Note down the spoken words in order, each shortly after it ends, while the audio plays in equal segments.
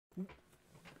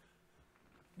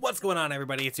What's going on,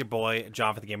 everybody? It's your boy,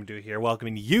 John for the GamerDuo here,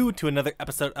 welcoming you to another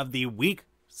episode of the Week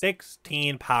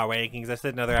 16 Power Rankings. I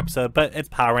said another episode, but it's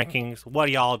Power Rankings. What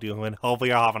are y'all doing? Hopefully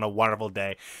you're having a wonderful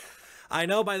day. I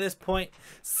know by this point,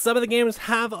 some of the games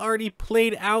have already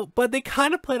played out, but they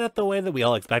kind of played out the way that we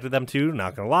all expected them to,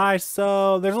 not gonna lie.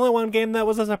 So there's only one game that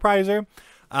was a surpriser.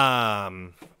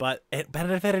 But it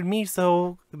benefited me,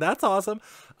 so that's awesome.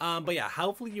 But yeah,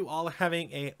 hopefully you all are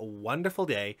having a wonderful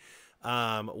day.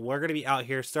 We're going to be out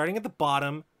here starting at the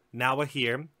bottom. Now we're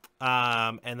here.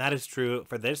 And that is true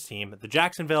for this team. The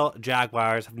Jacksonville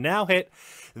Jaguars have now hit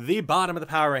the bottom of the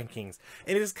power rankings.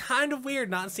 It is kind of weird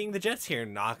not seeing the Jets here,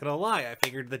 not gonna lie. I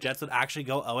figured the Jets would actually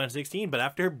go 0-16, but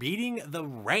after beating the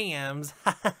Rams,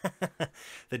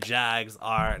 the Jags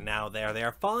are now there. They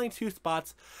are falling 2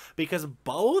 spots because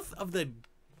both of the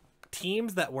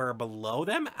teams that were below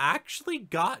them actually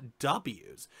got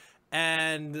W's.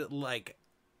 And like,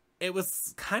 it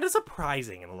was kind of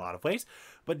surprising in a lot of ways,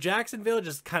 but Jacksonville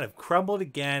just kind of crumbled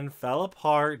again, fell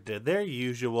apart, did their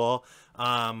usual,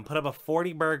 put up a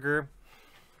 40 burger,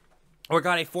 or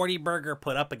got a 40 burger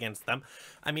put up against them.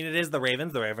 I mean, it is the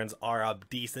Ravens. The Ravens are a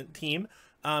decent team.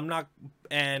 But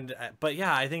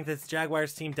yeah, I think this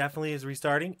Jaguars team definitely is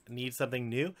restarting, needs something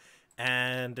new.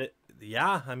 And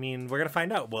yeah, I mean, we're going to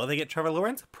find out. Will they get Trevor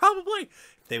Lawrence? Probably.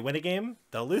 If they win a game,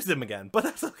 they'll lose him again, but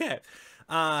that's okay.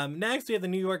 Next, we have the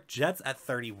New York Jets at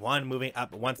 31, moving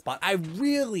up 1 spot. I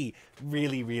really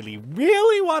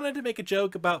wanted to make a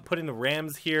joke about putting the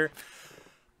Rams here.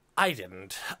 I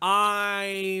didn't.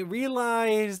 I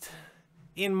realized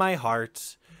in my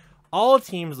heart, all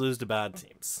teams lose to bad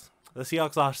teams. The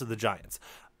Seahawks lost to the Giants.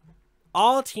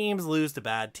 All teams lose to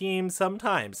bad teams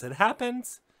sometimes. It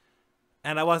happens.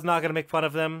 And I was not going to make fun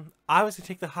of them. I was going to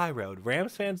take the high road.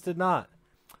 Rams fans did not.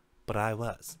 But I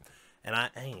was. And I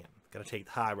am going to take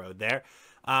the high road there.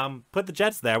 Put the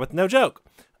Jets there with no joke.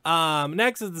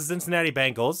 Next is the Cincinnati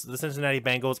Bengals. The Cincinnati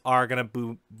Bengals are going to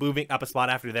be moving up a spot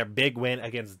after their big win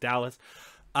against Dallas.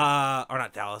 Or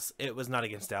not Dallas. It was not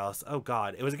against Dallas. Oh,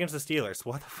 God. It was against the Steelers.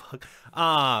 What the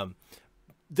fuck?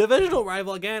 Divisional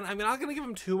rival again. I'm not going to give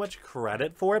them too much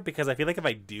credit for it because I feel like if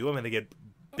I do, I'm going to get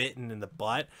bitten in the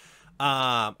butt.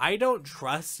 I don't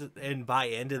trust and buy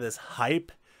into this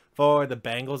hype for the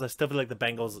Bengals. I still feel like the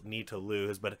Bengals need to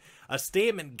lose, but a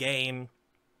statement game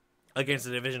against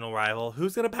a divisional rival,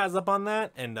 who's going to pass up on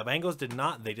that? And the Bengals did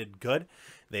not. They did good.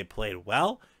 They played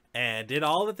well and did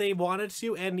all that they wanted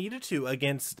to and needed to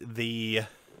against the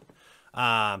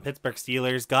Pittsburgh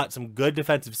Steelers. Got some good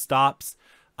defensive stops,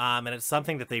 and it's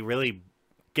something that they really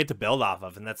get to build off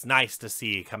of, and that's nice to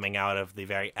see coming out of the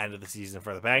very end of the season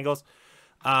for the Bengals.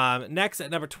 Next at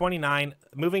number 29,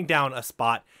 moving down a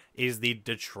spot, is the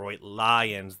Detroit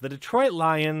Lions. The Detroit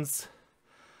Lions,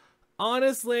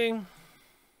 honestly,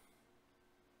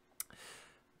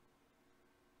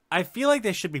 I feel like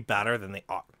they should be better than they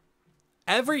are.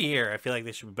 Every year, I feel like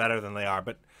they should be better than they are,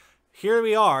 but here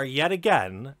we are yet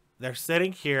again. They're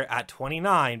sitting here at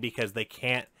 29 because they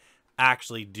can't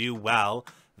actually do well.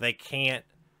 They can't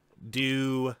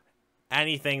do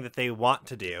anything that they want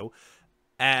to do.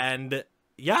 And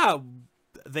yeah,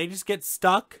 they just get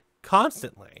stuck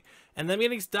constantly, and them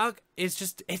getting stuck is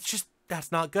just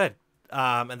that's not good.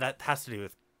 And that has to do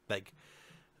with like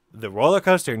the roller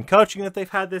coaster and coaching that they've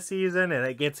had this season, and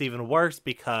it gets even worse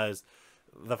because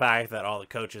the fact that all the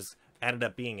coaches ended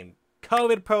up being in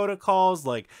COVID protocols.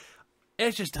 Like,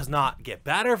 it just does not get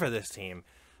better for this team.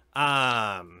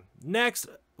 Next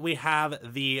we have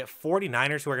the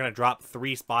 49ers, who are going to drop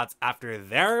 3 spots after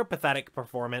their pathetic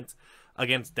performance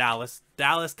against Dallas.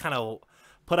 Dallas kind of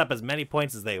put up as many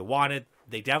points as they wanted.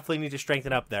 They definitely need to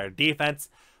strengthen up their defense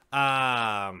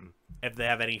if they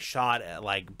have any shot at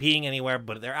like being anywhere,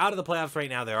 but they're out of the playoffs right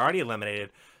now. They're already eliminated,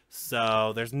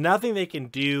 so there's nothing they can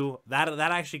do. That was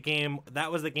the game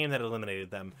that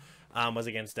eliminated them, was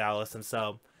against Dallas, and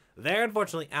so they're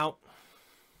unfortunately out.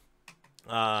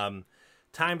 Time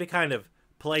to kind of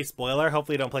play spoiler.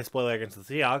 Hopefully you don't play spoiler against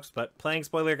the Seahawks, but playing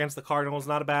spoiler against the Cardinals is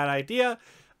not a bad idea.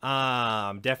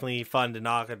 Definitely fun to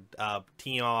knock a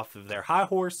team off of their high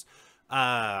horse,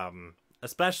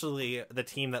 especially the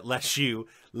team that lets you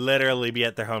literally be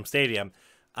at their home stadium.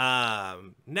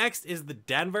 Next is the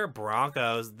Denver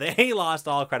Broncos. They lost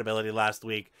all credibility last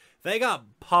week. They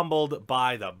got pummeled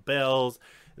by the Bills.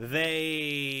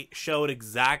 They showed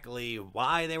exactly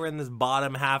why they were in this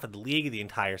bottom half of the league the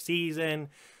entire season,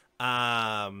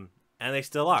 and they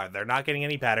still are. They're not getting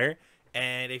any better.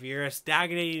 And if you're a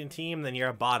stagnating team, then you're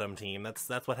a bottom team.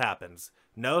 That's what happens.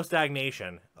 No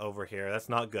stagnation over here. That's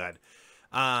not good.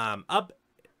 Up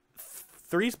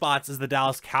 3 spots is the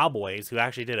Dallas Cowboys, who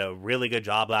actually did a really good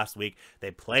job last week.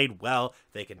 They played well.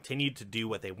 They continued to do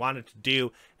what they wanted to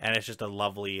do, and it's just a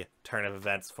lovely turn of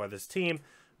events for this team,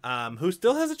 who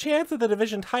still has a chance at the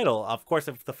division title. Of course,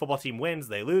 if the football team wins,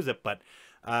 they lose it, but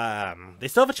they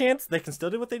still have a chance. They can still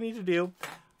do what they need to do.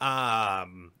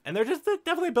 And they're just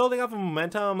definitely building up a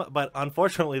momentum, but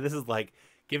unfortunately, this is like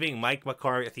giving Mike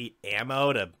McCarthy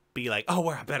ammo to be like, oh,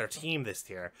 we're a better team this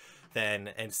year than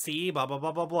NC, blah, blah,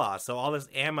 blah, blah, blah. So all this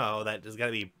ammo that is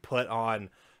going to be put on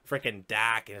freaking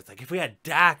Dak, and it's like, if we had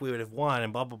Dak, we would have won,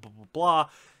 and blah, blah, blah, blah, blah.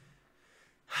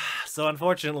 So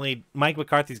unfortunately, Mike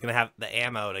McCarthy's going to have the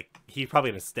ammo to, he's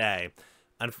probably going to stay.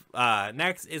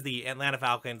 Next is the Atlanta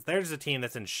Falcons. They're just a team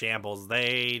that's in shambles.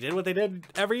 They did what they did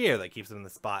every year that keeps them in the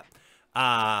spot.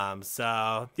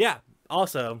 So yeah,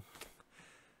 also,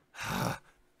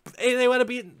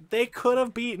 they could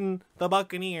have beaten the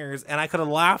Buccaneers, and I could have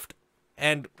laughed,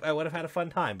 and I would have had a fun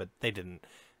time, but they didn't.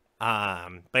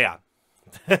 But yeah.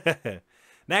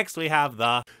 Next, we have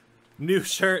the new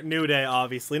shirt, new day,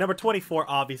 obviously. Number 24,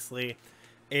 obviously,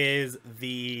 is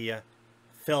the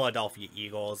Philadelphia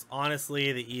Eagles.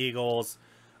 Honestly, the Eagles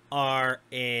are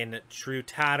in true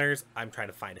tatters. I'm trying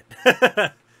to find it.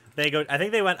 I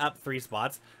think they went up 3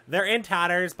 spots. They're in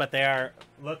tatters, but they are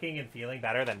looking and feeling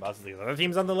better than most of these other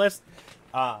teams on the list.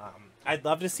 I'd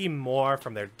love to see more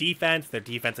from their defense. Their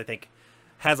defense, I think,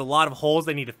 has a lot of holes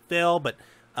they need to fill, but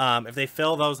if they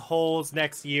fill those holes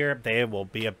next year, they will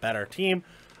be a better team.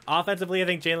 Offensively, I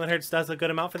think Jalen Hurts does a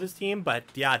good amount for this team, but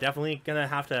yeah, definitely gonna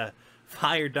have to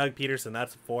fire Doug Peterson,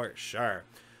 that's for sure.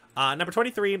 Number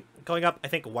 23, going up, I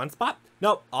think 1 spot?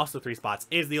 Nope, also 3 spots,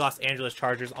 is the Los Angeles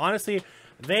Chargers. Honestly,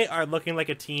 they are looking like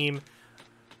a team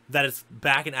that is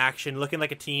back in action, looking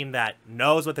like a team that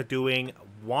knows what they're doing,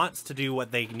 wants to do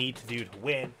what they need to do to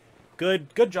win. Good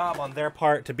job on their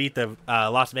part to beat the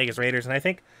Las Vegas Raiders, and I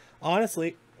think,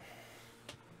 honestly,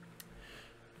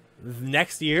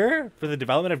 next year, for the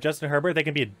development of Justin Herbert, they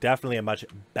can be definitely a much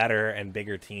better and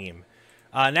bigger team.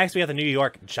 Next, we have the New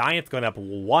York Giants going up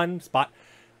 1 spot.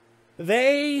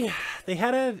 They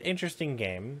had an interesting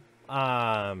game.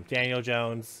 Daniel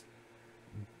Jones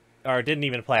didn't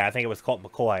even play. I think it was Colt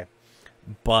McCoy.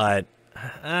 But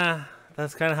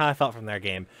that's kind of how I felt from their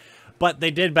game. But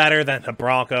they did better than the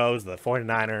Broncos, the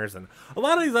 49ers, and a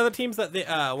lot of these other teams that they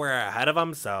were ahead of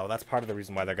them. So that's part of the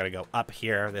reason why they're going to go up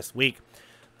here this week.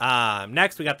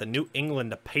 Next, we got the New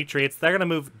England Patriots. They're going to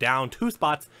move down 2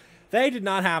 spots. They did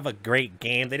not have a great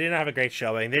game. They didn't have a great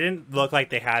showing. They didn't look like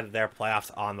they had their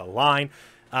playoffs on the line.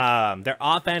 Their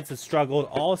offense has struggled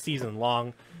all season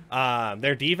long.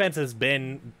 Their defense has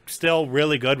been still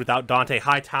really good without Dante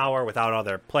Hightower, without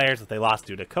other players that they lost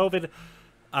due to COVID.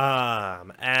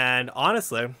 And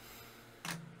honestly,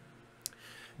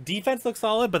 defense looks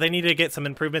solid, but they need to get some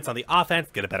improvements on the offense,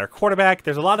 get a better quarterback.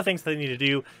 There's a lot of things they need to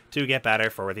do to get better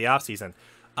for the offseason.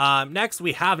 Next,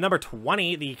 we have number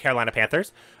 20, the Carolina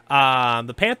Panthers.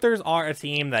 The Panthers are a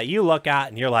team that you look at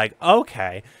and you're like,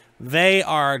 okay, they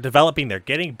are developing. They're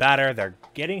getting better. They're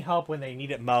getting help when they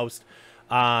need it most.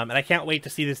 And I can't wait to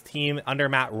see this team under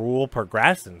Matt Rule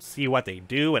progress and see what they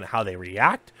do and how they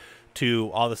react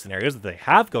to all the scenarios that they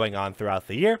have going on throughout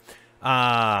the year.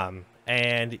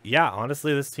 And yeah,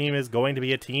 honestly, this team is going to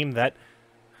be a team that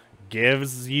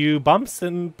gives you bumps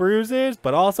and bruises,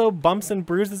 but also bumps and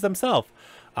bruises themselves.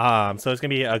 So it's going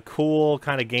to be a cool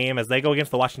kind of game as they go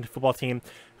against the Washington football team,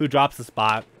 who drops the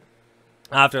spot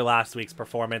after last week's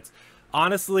performance.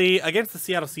 Honestly, against the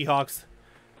Seattle Seahawks,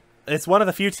 it's one of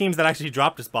the few teams that actually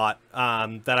dropped a spot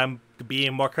that I'm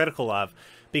being more critical of,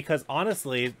 because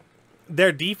honestly,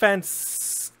 their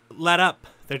defense let up.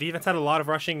 Their defense had a lot of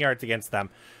rushing yards against them.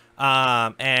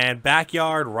 And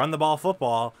backyard run-the-ball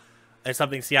football is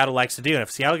something Seattle likes to do. And if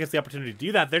Seattle gets the opportunity to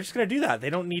do that, they're just going to do that. They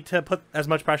don't need to put as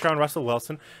much pressure on Russell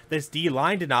Wilson. This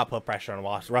D-line did not put pressure on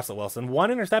Russell Wilson.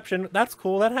 1 interception, that's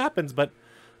cool, that happens. But,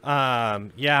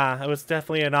 yeah, it was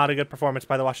definitely not a good performance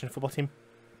by the Washington football team.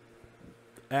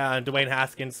 Dwayne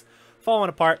Haskins falling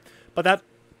apart. But that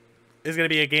is going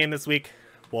to be a game this week.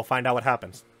 We'll find out what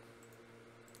happens.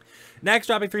 Next,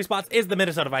 dropping 3 spots, is the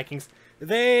Minnesota Vikings.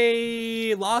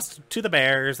 They lost to the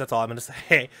Bears. That's all I'm going to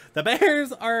say. The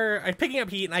Bears are picking up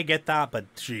heat, and I get that,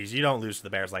 but geez, you don't lose to the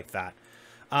Bears like that.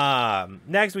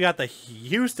 Next, we got the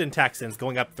Houston Texans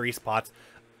going up 3 spots.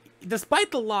 Despite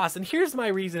the loss, and here's my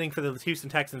reasoning for the Houston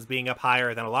Texans being up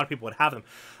higher than a lot of people would have them.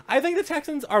 I think the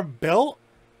Texans are built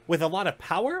with a lot of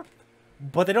power,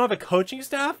 but they don't have a coaching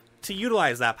staff to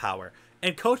utilize that power.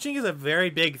 And coaching is a very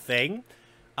big thing.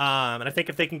 And I think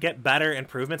if they can get better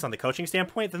improvements on the coaching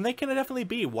standpoint, then they can definitely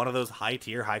be one of those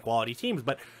high-tier, high-quality teams.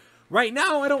 But right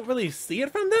now, I don't really see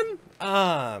it from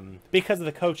them because of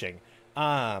the coaching.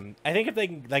 I think if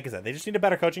they, like I said, they just need a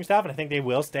better coaching staff, and I think they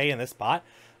will stay in this spot.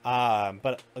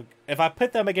 But if I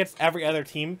put them against every other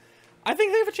team, I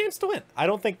think they have a chance to win. I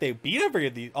don't think they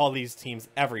beat all these teams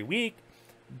every week,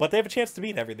 but they have a chance to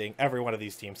beat every one of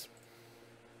these teams.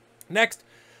 Next,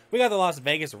 we got the Las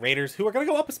Vegas Raiders, who are going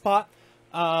to go up a spot,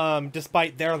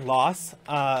 despite their loss.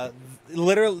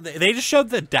 Literally, they just showed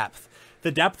the depth.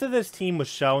 The depth of this team was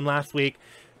shown last week,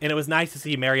 and it was nice to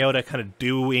see Mariota kind of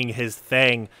doing his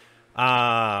thing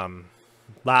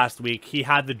last week. He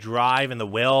had the drive and the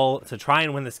will to try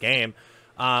and win this game.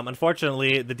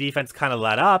 Unfortunately, the defense kind of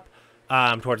let up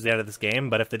towards the end of this game,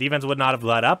 but if the defense would not have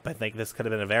let up, I think this could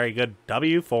have been a very good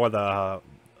W for the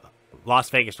Las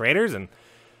Vegas Raiders, and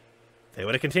they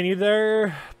would have continued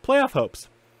their playoff hopes.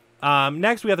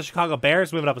 Next, we have the Chicago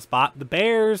Bears moving up a spot. The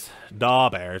Bears,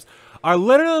 are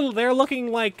literally, they're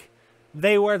looking like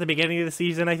they were at the beginning of the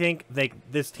season, I think.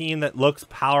 This team that looks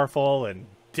powerful and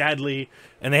deadly,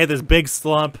 and they had this big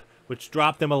slump, which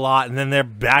dropped them a lot, and then they're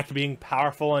back to being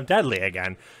powerful and deadly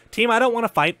again. Team I don't want to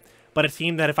fight, but a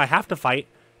team that if I have to fight,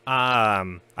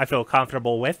 I feel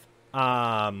comfortable with.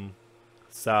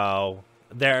 So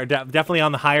they're definitely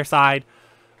on the higher side,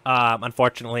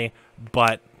 unfortunately,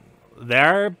 but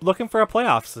they're looking for a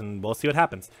playoffs, and we'll see what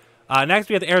happens. Next,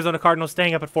 we have the Arizona Cardinals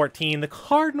staying up at 14. The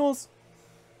Cardinals,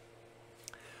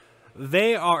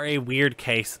 they are a weird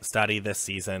case study this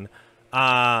season.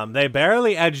 They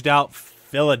barely edged out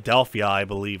Philadelphia, I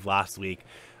believe, last week.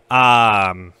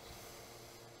 That's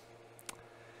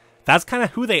kind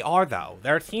of who they are, though.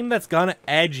 They're a team that's going to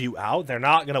edge you out. They're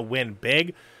not going to win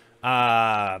big.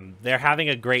 They're having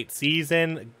a great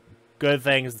season. Good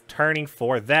things turning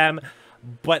for them.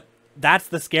 But that's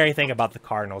the scary thing about the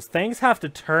Cardinals. Things have to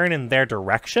turn in their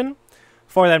direction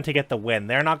for them to get the win.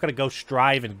 They're not going to go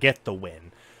strive and get the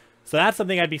win. So that's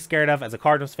something I'd be scared of as a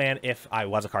Cardinals fan if I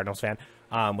was a Cardinals fan,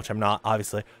 which I'm not,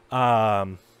 obviously.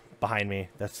 Behind me,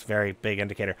 that's a very big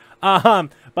indicator.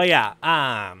 But yeah,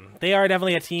 they are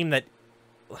definitely a team that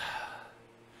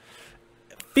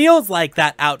feels like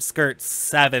that outskirts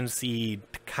 7 seed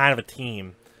kind of a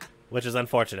team, which is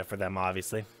unfortunate for them,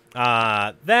 obviously.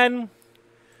 Then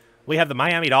we have the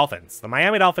Miami Dolphins. The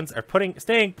Miami Dolphins are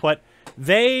staying put.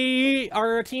 They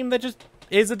are a team that just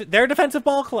they're a defensive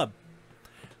ball club.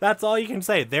 That's all you can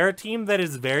say. They're a team that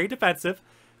is very defensive.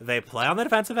 They play on the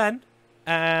defensive end,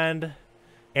 and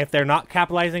if they're not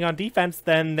capitalizing on defense,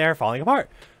 then they're falling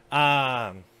apart.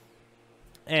 And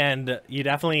you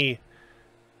definitely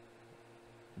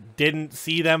didn't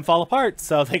see them fall apart,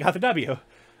 so they got the W.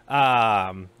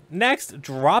 Next,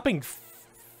 dropping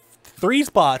 3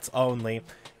 spots only,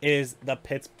 is the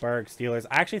Pittsburgh Steelers.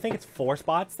 I actually think it's 4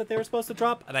 spots that they were supposed to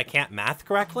drop, and I can't math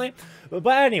correctly.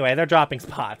 But anyway, they're dropping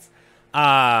spots.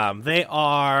 They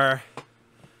are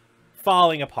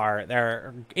falling apart.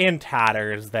 They're in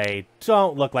tatters. They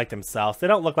don't look like themselves. They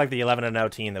don't look like the 11-0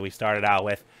 team that we started out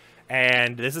with.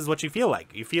 And this is what you feel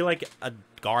like. You feel like a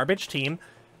garbage team,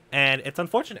 and it's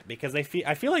unfortunate because I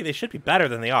feel like they should be better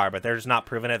than they are, but they're just not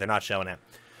proving it. They're not showing it.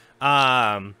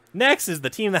 Next is the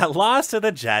team that lost to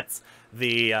the Jets,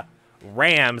 the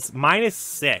Rams,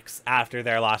 -6 after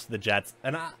their loss to the Jets.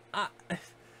 And I'm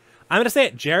going to say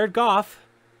it, Jared Goff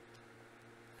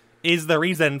is the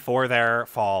reason for their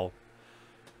fall.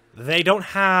 They don't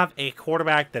have a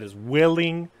quarterback that is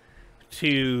willing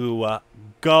to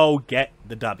go get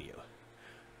the W.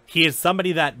 He is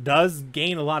somebody that does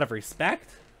gain a lot of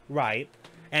respect, right?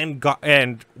 And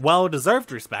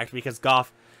well-deserved respect, because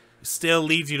Goff still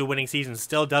leads you to winning seasons,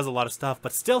 still does a lot of stuff,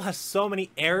 but still has so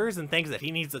many errors and things that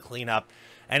he needs to clean up.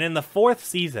 And in the 4th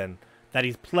season that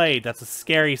he's played, that's a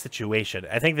scary situation.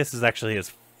 I think this is actually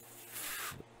his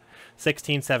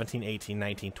 16, 17, 18,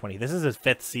 19, 20. This is his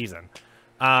 5th season.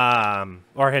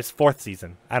 Or his 4th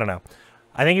season. I don't know.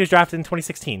 I think he was drafted in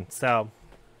 2016. So,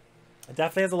 it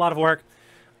definitely has a lot of work.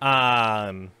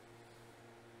 No,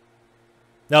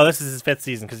 this is his 5th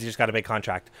season because he just got a big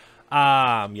contract.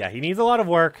 Yeah, he needs a lot of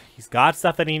work. He's got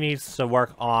stuff that he needs to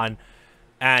work on.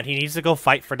 And he needs to go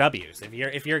fight for W's.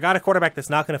 If you're got a quarterback that's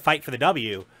not going to fight for the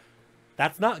W,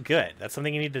 that's not good. That's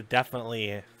something you need to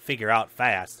definitely figure out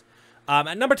fast.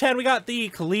 At number 10, we got the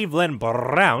Cleveland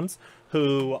Browns,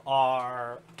 who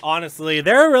are, honestly,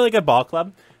 they're a really good ball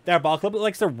club. They're a ball club that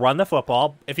likes to run the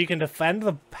football. If you can defend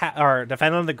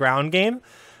on the ground game,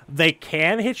 they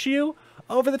can hit you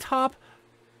over the top,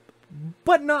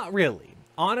 but not really.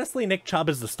 Honestly, Nick Chubb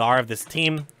is the star of this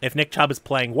team. If Nick Chubb is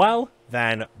playing well,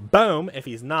 then boom. If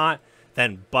he's not,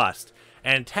 then bust.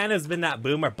 And 10 has been that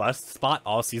boom or bust spot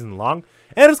all season long,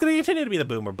 and it's going to continue to be the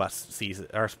boom or bust season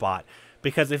or spot.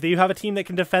 Because if you have a team that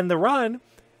can defend the run,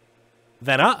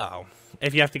 then uh-oh.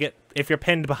 If you're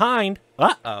pinned behind,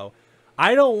 uh-oh.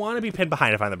 I don't want to be pinned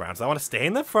behind if I'm the Browns. I want to stay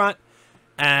in the front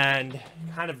and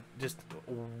kind of just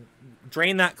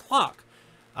drain that clock.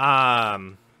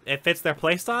 It fits their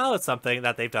play style. It's something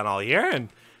that they've done all year, and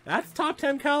that's a top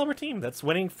 10 caliber team that's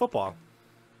winning football.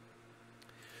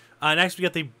 Next, we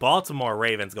got the Baltimore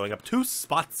Ravens going up 2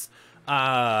 spots. They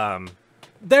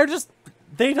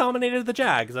dominated the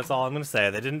Jags. That's all I'm going to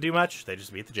say. They didn't do much. They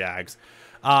just beat the Jags.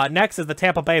 Next is the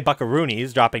Tampa Bay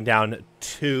Buccaroonies dropping down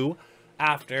 2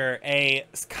 after a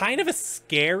kind of a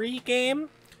scary game.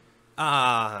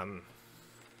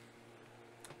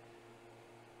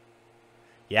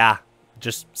 Yeah,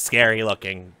 just scary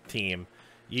looking team.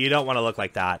 You don't want to look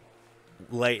like that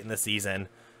late in the season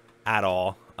at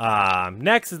all.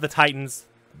 Next is the Titans.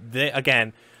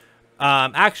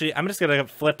 Actually, I'm just going to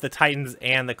flip the Titans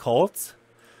and the Colts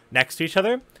next to each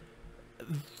other.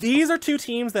 These are 2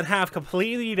 teams that have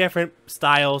completely different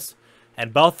styles,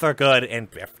 and both are good in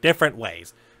different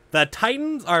ways. The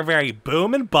Titans are very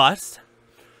boom and bust.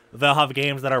 They'll have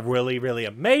games that are really, really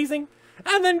amazing,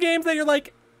 and then games that you're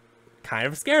like kind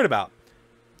of scared about.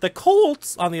 The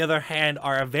Colts, on the other hand,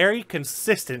 are a very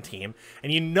consistent team,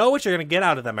 and you know what you're going to get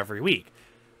out of them every week.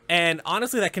 And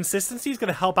honestly, that consistency is going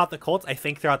to help out the Colts, I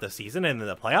think, throughout the season and in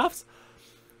the playoffs.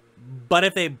 But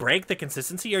if they break the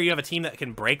consistency, or you have a team that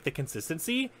can break the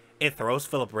consistency, it throws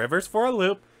Phillip Rivers for a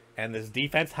loop, and this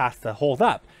defense has to hold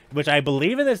up. Which I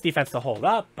believe in this defense to hold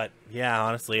up, but yeah,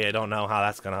 honestly, I don't know how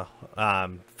that's going to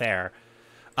fare.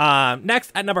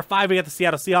 Next, at number 5, we got the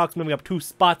Seattle Seahawks moving up 2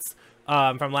 spots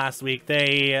from last week.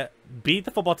 They beat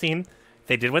the football team.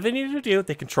 They did what they needed to do.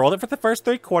 They controlled it for the first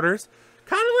 3 quarters.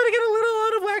 Kind of let it get a little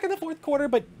out of whack in the 4th quarter,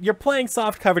 but you're playing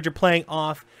soft coverage. You're playing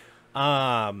off.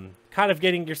 Kind of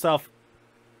getting yourself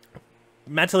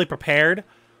mentally prepared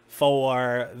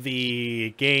for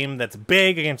the game that's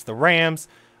big against the Rams.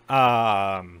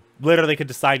 Literally could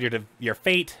decide your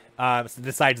fate. It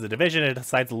decides the division. It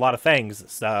decides a lot of things.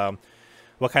 So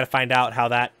we'll kind of find out how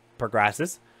that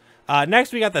progresses.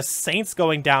 Next, we got the Saints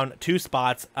going down 2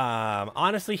 spots.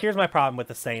 Honestly, here's my problem with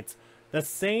the Saints. The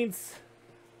Saints,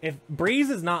 if Breeze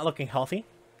is not looking healthy,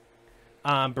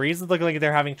 Breeze is looking like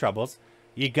they're having troubles.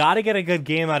 You got to get a good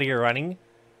game out of your running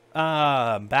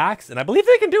backs, and I believe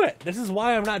they can do it. This is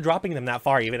why I'm not dropping them that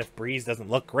far, even if Breeze doesn't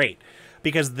look great.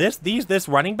 Because these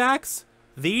running backs,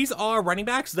 these are running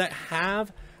backs that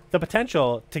have the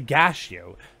potential to gash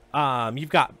you. You've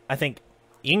got, I think,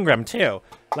 Ingram too.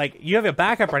 Like, you have a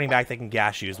backup running back that can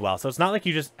gash you as well. So it's not like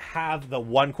you just have the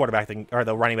one quarterback that or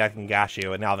the running back that can gash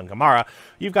you and Alvin Kamara.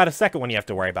 You've got a second one you have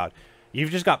to worry about.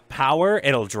 You've just got power.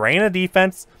 It'll drain a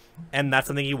defense, and that's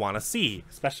something you want to see,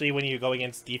 especially when you go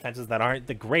against defenses that aren't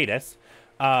the greatest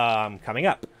coming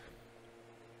up.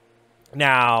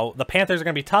 Now, the Panthers are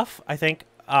going to be tough, I think,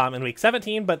 in Week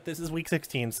 17, but this is Week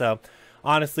 16, so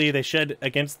honestly, they should,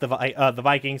 against the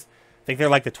Vikings, I think they're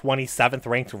like the 27th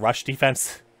ranked rush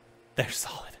defense. They're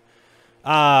solid.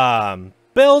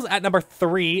 Bills at number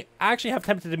 3. I actually have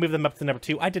tempted to move them up to number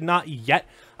 2. I did not yet.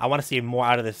 I want to see more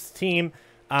out of this team.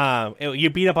 You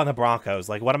beat up on the Broncos.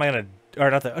 Like, what am I going to...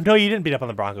 Or not the, no, you didn't beat up on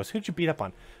the Broncos. Who'd you beat up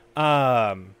on?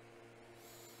 Oh,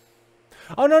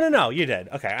 no. You did.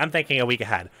 Okay, I'm thinking a week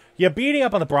ahead. You're beating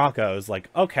up on the Broncos. Like,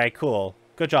 okay, cool.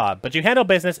 Good job. But you handled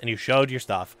business, and you showed your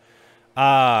stuff.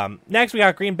 Next, we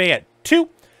got Green Bay at 2.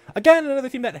 Again, another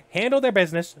team that handled their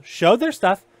business, showed their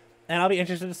stuff, and I'll be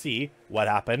interested to see what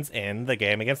happens in the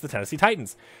game against the Tennessee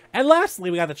Titans. And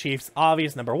lastly, we got the Chiefs,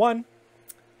 obvious number 1.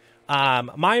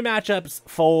 My matchups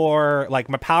for, like,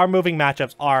 my power moving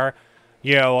matchups are,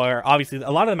 you know, obviously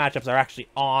a lot of the matchups are actually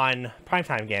on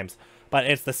primetime games, but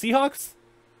it's the Seahawks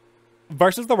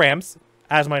versus the Rams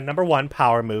as my number 1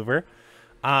 power mover.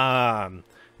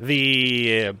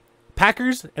 The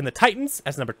Packers and the Titans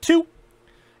as number 2.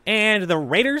 And the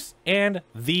Raiders and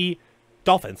the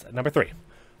Dolphins at number 3.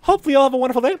 Hopefully you all have a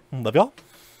wonderful day. Love y'all.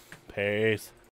 Peace.